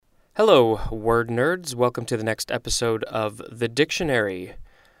Hello, word nerds. Welcome to the next episode of The Dictionary.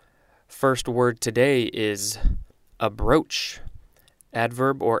 First word today is abroach,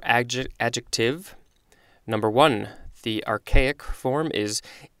 adverb or adjective. Number 1, the archaic form is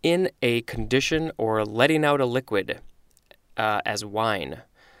in a condition or letting out a liquid, as wine.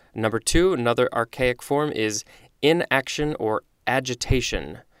 Number 2, another archaic form is in action or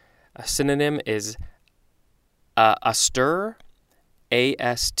agitation. A synonym is astir,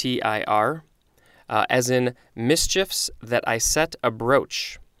 A-S-T-I-R, as in mischiefs that I set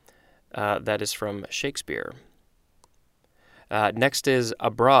abroach. That is from Shakespeare. Next is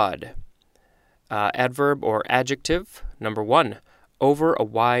abroad, adverb or adjective. Number 1, over a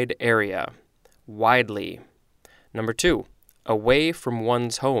wide area, widely. Number 2, away from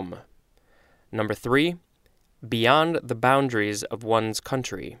one's home. Number 3, beyond the boundaries of one's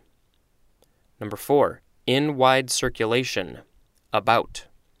country. Number 4, in wide circulation, about.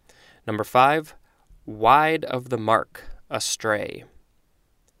 Number 5, wide of the mark, astray.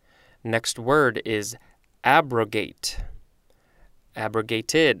 Next word is abrogate,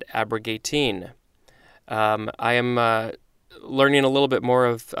 abrogated, abrogating. I am learning a little bit more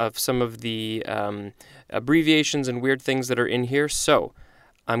of some of the abbreviations and weird things that are in here, so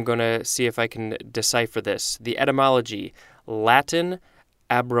I'm going to see if I can decipher this. The etymology, Latin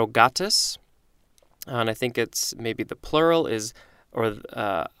abrogatus, and I think it's maybe the plural is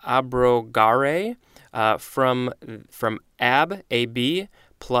abrogare, from ab, A-B,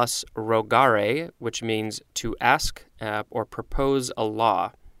 plus rogare, which means to ask or propose a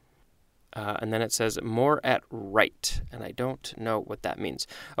law. And then it says more at right, and I don't know what that means.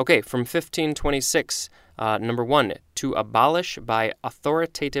 Okay, from 1526, number 1, to abolish by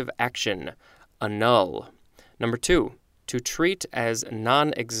authoritative action, annul. Number 2, to treat as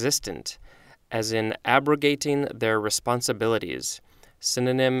non-existent, as in abrogating their responsibilities.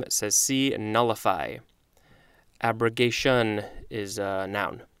 Synonym says see, nullify. Abrogation is a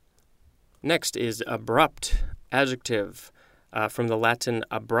noun. Next is abrupt, adjective, from the Latin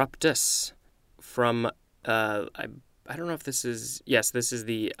abruptus, from, I don't know if this is, yes, this is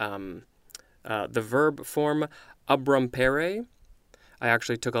the verb form abrumpere. I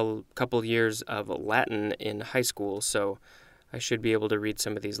actually took a couple years of Latin in high school, so I should be able to read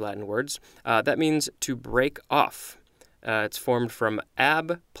some of these Latin words. That means to break off. It's formed from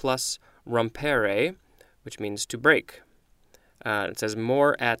ab plus rumpere, which means to break. It says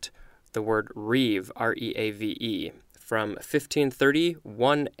more at the word reave, R-E-A-V-E, from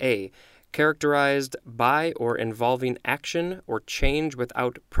 1531a, characterized by or involving action or change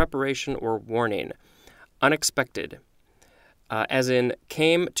without preparation or warning. Unexpected, as in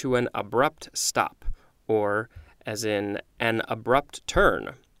came to an abrupt stop, or as in an abrupt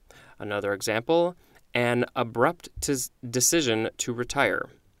turn. Another example, an abrupt decision to retire.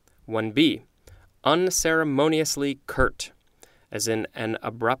 1b, unceremoniously curt, as in an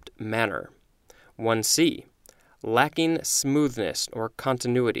abrupt manner. 1c, lacking smoothness or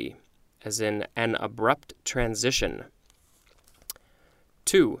continuity, as in an abrupt transition.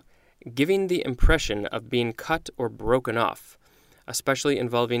 2, giving the impression of being cut or broken off, especially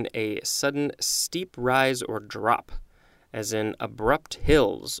involving a sudden steep rise or drop, as in abrupt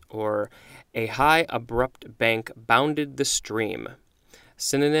hills, or a high abrupt bank bounded the stream.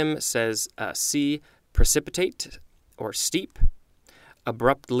 Synonym says see, precipitate or steep.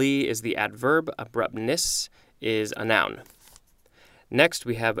 Abruptly is the adverb. Abruptness is a noun. Next,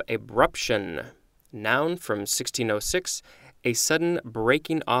 we have abruption, noun from 1606, a sudden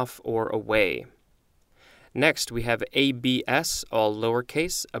breaking off or away. Next, we have ABS, all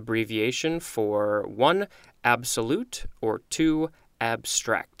lowercase, abbreviation for 1, absolute, or 2,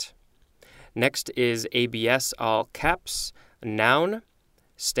 abstract. Next is ABS, all caps, noun,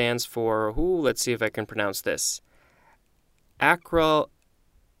 stands for, let's see if I can pronounce this,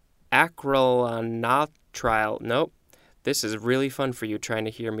 acrylonitrile, nope, this is really fun for you trying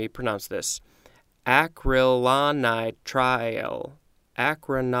to hear me pronounce this. Acrylonitrile,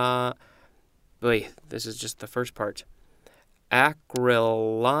 this is just the first part.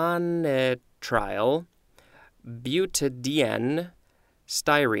 Acrylonitrile butadiene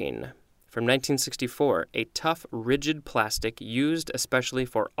styrene from 1964, a tough, rigid plastic used especially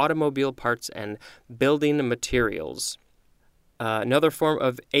for automobile parts and building materials. Another form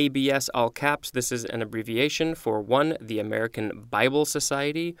of ABS, all caps, this is an abbreviation for 1, the American Bible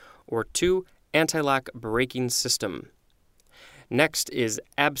Society, or 2, anti-lock braking system. Next is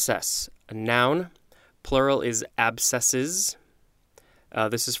abscess, a noun. Plural is abscesses.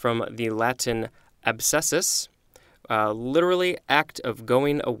 This is from the Latin abscessus, literally act of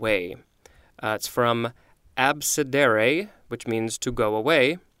going away. It's from abscidere, which means to go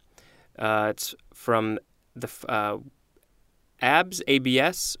away. It's from the abs,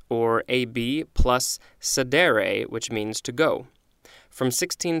 ABS, or AB, plus sedere, which means to go. From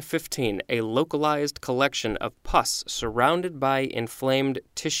 1615, a localized collection of pus surrounded by inflamed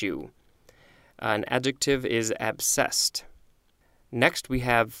tissue. An adjective is abscessed. Next, we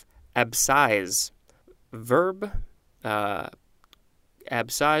have abscise. Verb, abscised,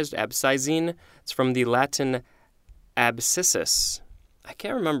 abscising. It's from the Latin abscissus. I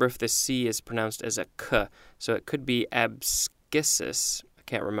can't remember if the C is pronounced as a K, so it could be abscissus. I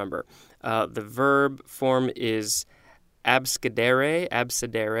can't remember. The verb form is abscidere,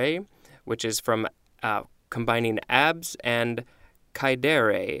 which is from combining abs, and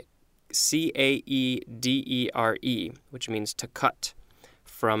caedere, caedere, which means to cut.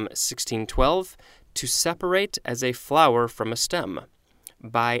 From 1612, to separate as a flower from a stem,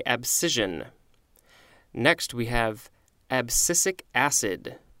 by abscission. Next, we have abscisic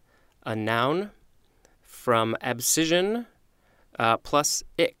acid, a noun, from abscission plus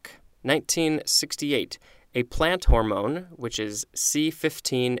ic. 1968, a plant hormone, which is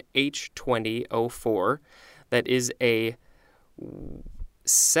C15H20O4, that is a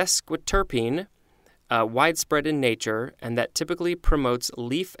sesquiterpene, widespread in nature, and that typically promotes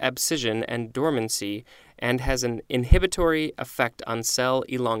leaf abscission and dormancy and has an inhibitory effect on cell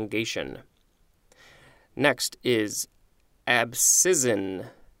elongation. Next is abscissin,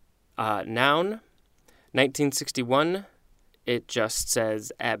 noun, 1961. It just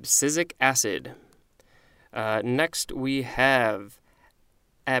says abscisic acid. Next we have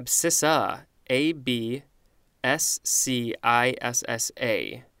abscissa, ABSCISSA.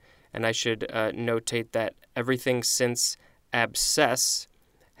 And I should notate that everything since abscess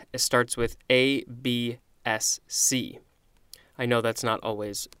starts with ABSC. I know that's not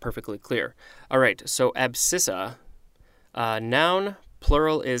always perfectly clear. All right, so abscissa, noun,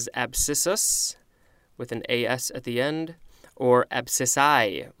 plural is abscissus, with an AS at the end, or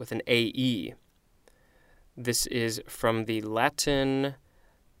abscissae, with an AE. This is from the Latin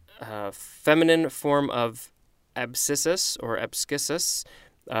feminine form of abscissus, or abscissus,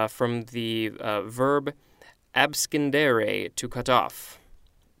 from the verb abscindere, to cut off,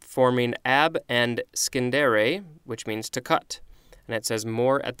 forming ab and scindere, which means to cut. And it says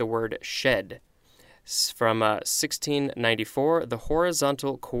more at the word shed. From 1694, the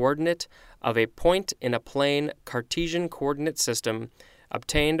horizontal coordinate of a point in a plane Cartesian coordinate system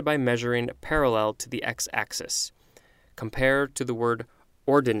obtained by measuring parallel to the x-axis. Compare to the word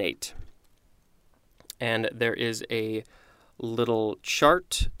ordinate. And there is a little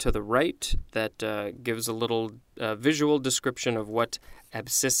chart to the right that gives a little visual description of what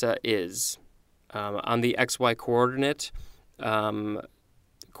abscissa is. On the xy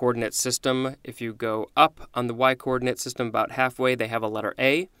coordinate system, if you go up on the y-coordinate system about halfway, they have a letter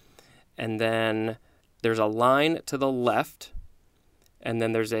A, and then there's a line to the left, and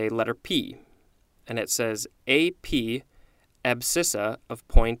then there's a letter P, and it says AP abscissa of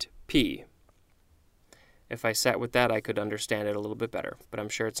point P. If I sat with that, I could understand it a little bit better, but I'm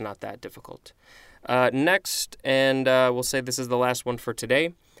sure it's not that difficult. Next, and we'll say this is the last one for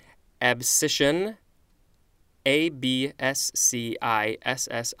today, abscission,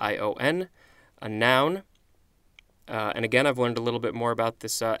 ABSCISSION, a noun. And again, I've learned a little bit more about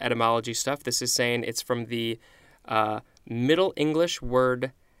this etymology stuff. This is saying it's from the Middle English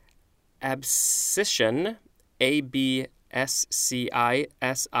word abscission,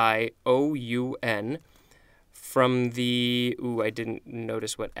 ABSCISIOUN, from the, I didn't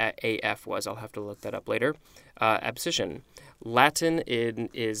notice what AF was. I'll have to look that up later. Abscission. Latin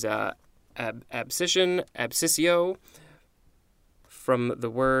is abscission, abscissio, from the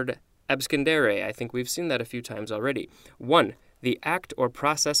word abscindere. I think we've seen that a few times already. 1, the act or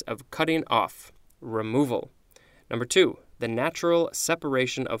process of cutting off, removal. Number 2, the natural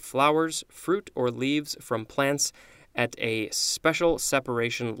separation of flowers, fruit, or leaves from plants at a special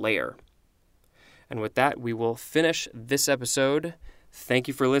separation layer. And with that, we will finish this episode. Thank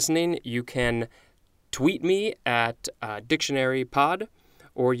you for listening. You can tweet me at dictionarypod,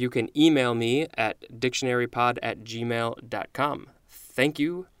 or you can email me at dictionarypod@gmail.com. Thank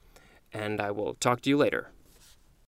you, and I will talk to you later.